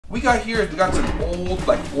we got here is we got some old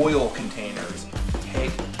like oil containers.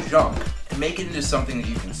 Take junk and make it into something that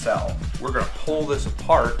you can sell. We're gonna pull this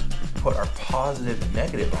apart, put our positive and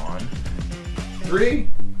negative on. 3,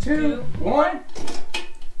 2, 1.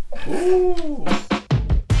 Ooh.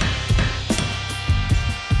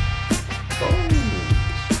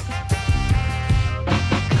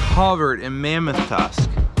 Covered in mammoth tusk.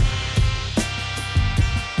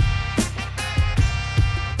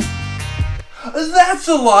 That's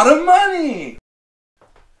a lot of money!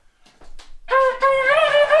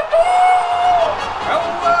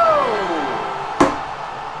 Hello!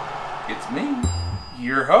 It's me,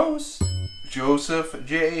 your host, Joseph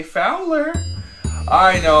J. Fowler.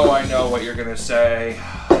 I know what you're gonna say.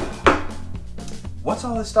 What's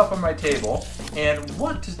all this stuff on my table? And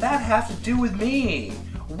what does that have to do with me?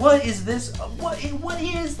 What is this? What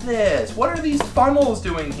is this? What are these funnels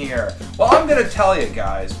doing here? Well, I'm gonna tell you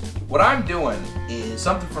guys. What I'm doing is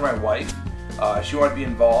something for my wife. She wanted to be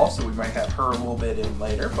involved, so we might have her a little bit in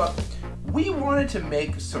later, but we wanted to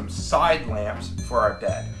make some side lamps for our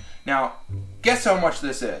bed. Now, guess how much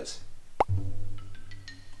this is?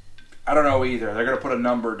 I don't know either. They're gonna put a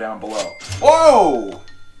number down below. Whoa!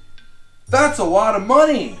 That's a lot of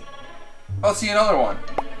money! I'll see another one.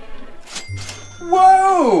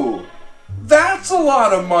 Whoa! That's a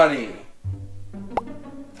lot of money!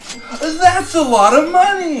 That's a lot of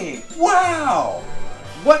money! Wow!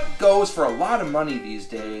 What goes for a lot of money these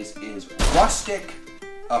days is rustic,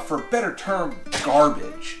 for a better term,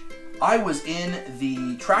 garbage. I was in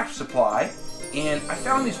the Tractor Supply and I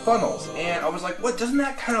found these funnels and I was like, what, doesn't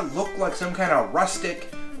that kind of look like some kind of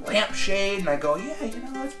rustic lampshade? And I go, yeah, you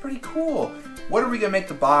know, that's pretty cool. What are we gonna make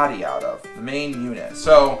the body out of? The main unit.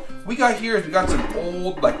 So we got here is we got some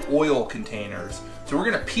old like oil containers. So we're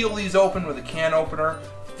gonna peel these open with a can opener,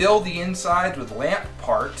 fill the insides with lamp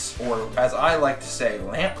parts, or as I like to say,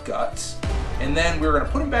 lamp guts. And then we're gonna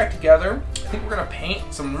put them back together. I think we're gonna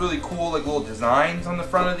paint some really cool like little designs on the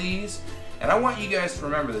front of these. And I want you guys to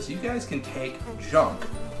remember this. You guys can take junk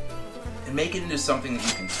and make it into something that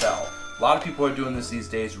you can sell. A lot of people are doing this these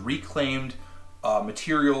days. Reclaimed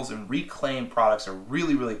materials and reclaimed products are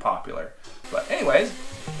really, really popular. But anyways,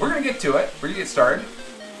 we're gonna get to it. We're gonna get started.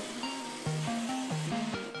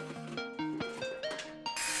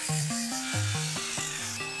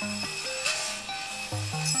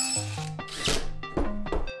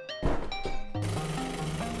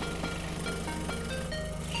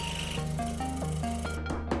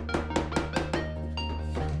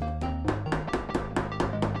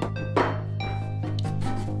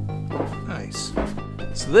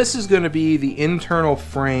 So this is going to be the internal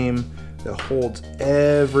frame that holds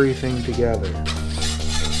everything together.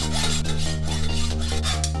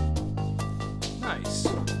 Nice.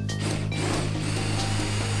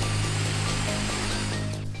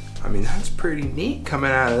 I mean, that's pretty neat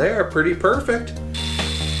coming out of there. Pretty perfect.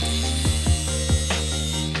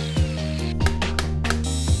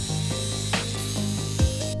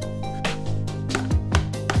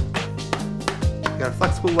 Got a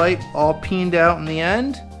flexible light all peened out in the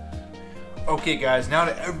end. Okay guys, now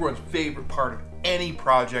to everyone's favorite part of any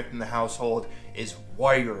project in the household is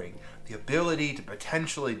wiring. The ability to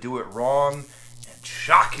potentially do it wrong and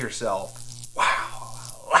shock yourself. Wow,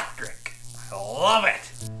 electric. I love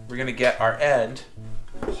it. We're gonna get our end,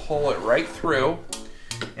 pull it right through.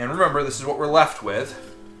 And remember, this is what we're left with,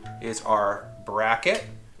 is our bracket.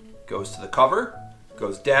 Goes to the cover,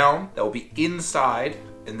 goes down, that will be inside,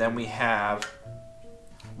 and then we have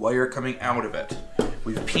wire coming out of it.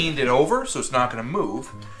 We've peened it over so it's not going to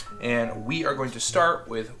move, and we are going to start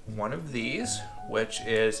with one of these, which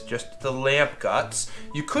is just the lamp guts.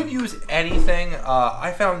 You could use anything.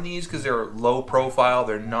 I found these because they're low profile,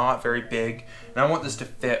 they're not very big, and I want this to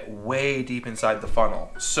fit way deep inside the funnel.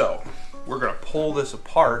 So we're going to pull this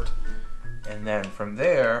apart, and then from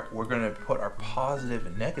there we're going to put our positive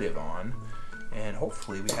and negative on, and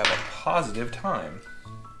hopefully we have a positive time.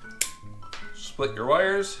 Split your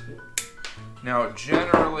wires. Now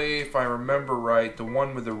generally, if I remember right, the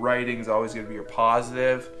one with the writing is always going to be your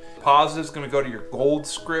positive. Positive is going to go to your gold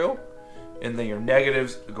screw, and then your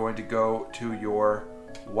negatives are going to go to your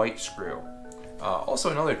white screw.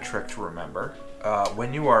 Also another trick to remember,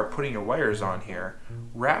 when you are putting your wires on here,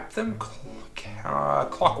 wrap them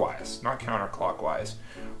clockwise, not counterclockwise.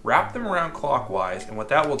 Wrap them around clockwise, and what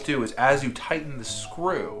that will do is as you tighten the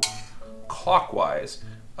screw clockwise,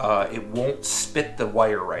 it won't spit the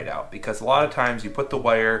wire right out, because a lot of times you put the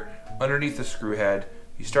wire underneath the screw head,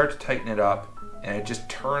 you start to tighten it up, and it just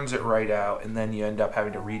turns it right out, and then you end up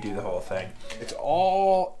having to redo the whole thing. It's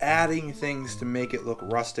all adding things to make it look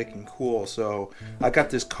rustic and cool. So I got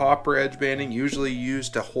this copper edge banding, usually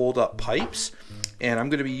used to hold up pipes, and I'm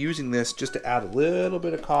going to be using this just to add a little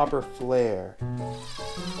bit of copper flair.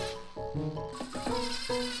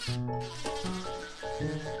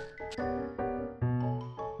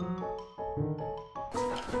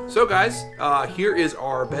 So guys, here is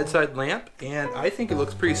our bedside lamp, and I think it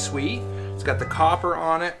looks pretty sweet. It's got the copper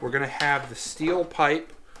on it. We're gonna have the steel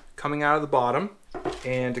pipe coming out of the bottom,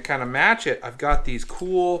 and to kind of match it, I've got these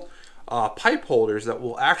cool pipe holders that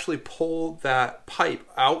will actually pull that pipe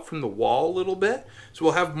out from the wall a little bit. So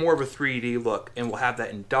we'll have more of a 3D look, and we'll have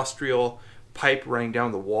that industrial pipe running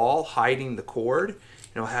down the wall, hiding the cord.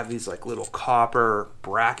 And we'll have these like little copper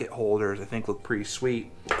bracket holders. I think look pretty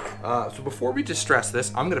sweet. So before we distress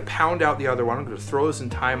this, I'm gonna pound out the other one. I'm gonna throw this in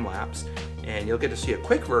time lapse, and you'll get to see a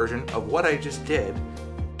quick version of what I just did.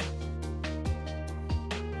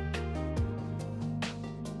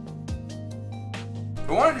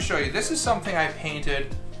 I wanted to show you, this is something I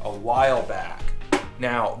painted a while back.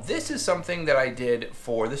 Now, this is something that I did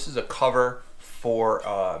for, this is a cover for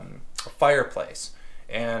a fireplace.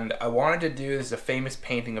 And I wanted to do this, a famous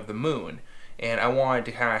painting of the moon. And I wanted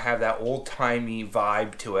to kind of have that old-timey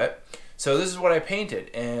vibe to it. So this is what I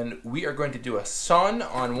painted. And we are going to do a sun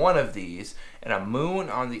on one of these and a moon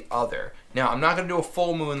on the other. Now, I'm not going to do a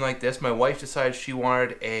full moon like this. My wife decided she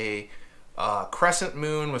wanted a crescent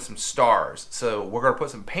moon with some stars. So we're going to put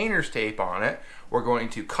some painter's tape on it. We're going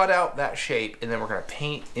to cut out that shape, and then we're going to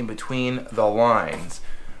paint in between the lines.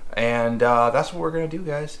 And that's what we're going to do,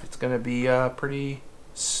 guys. It's going to be pretty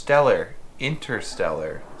stellar,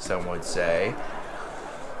 interstellar, some would say.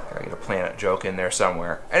 Gotta get a planet joke in there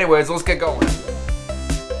somewhere. Anyways, let's get going.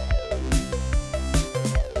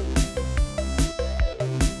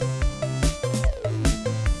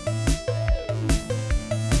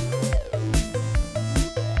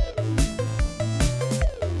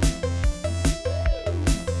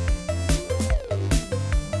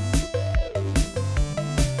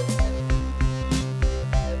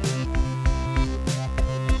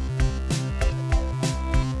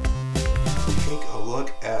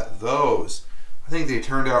 Those. I think they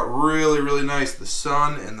turned out really, really nice. The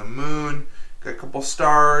sun and the moon. Got a couple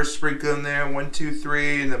stars sprinkled in there. 1, 2,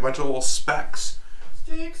 3, and a bunch of little specks.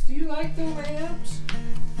 Sticks, do you like the lamps?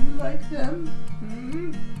 Do you like them?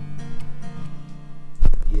 Mm-hmm.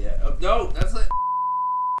 Yeah. Oh, no, that's it.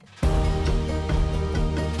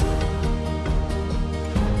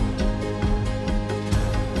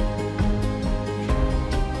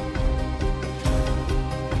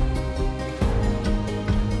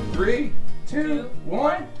 Three, 2,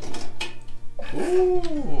 1.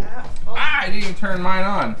 Ooh. I didn't even turn mine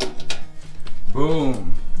on.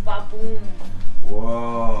 Boom. Ba-boom.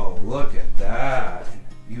 Whoa, look at that.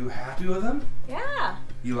 You happy with them? Yeah.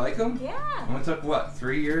 You like them? Yeah. Only took, what,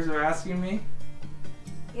 3 years of asking me?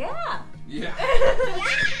 Yeah. Yeah.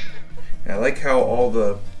 I like how all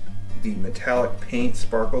the metallic paint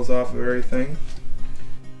sparkles off of everything.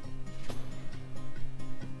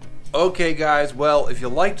 Okay guys, well, if you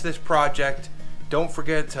liked this project, don't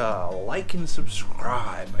forget to like and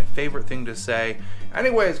subscribe. My favorite thing to say.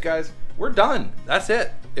 Anyways guys, we're done. That's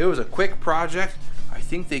it. It was a quick project. I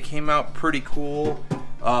think they came out pretty cool.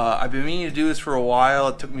 I've been meaning to do this for a while.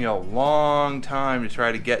 It took me a long time to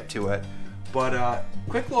try to get to it. But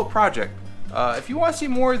quick little project. If you want to see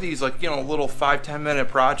more of these, like, you know, little 5-10 minute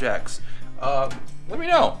projects, let me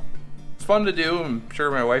know. It's fun to do. I'm sure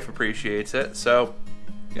my wife appreciates it. So,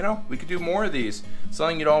 you know, we could do more of these.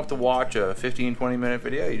 Something you don't have to watch a 15-20 minute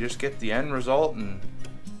video. You just get the end result in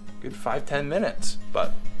a good 5-10 minutes.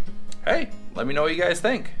 But hey, let me know what you guys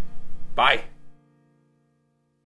think. Bye.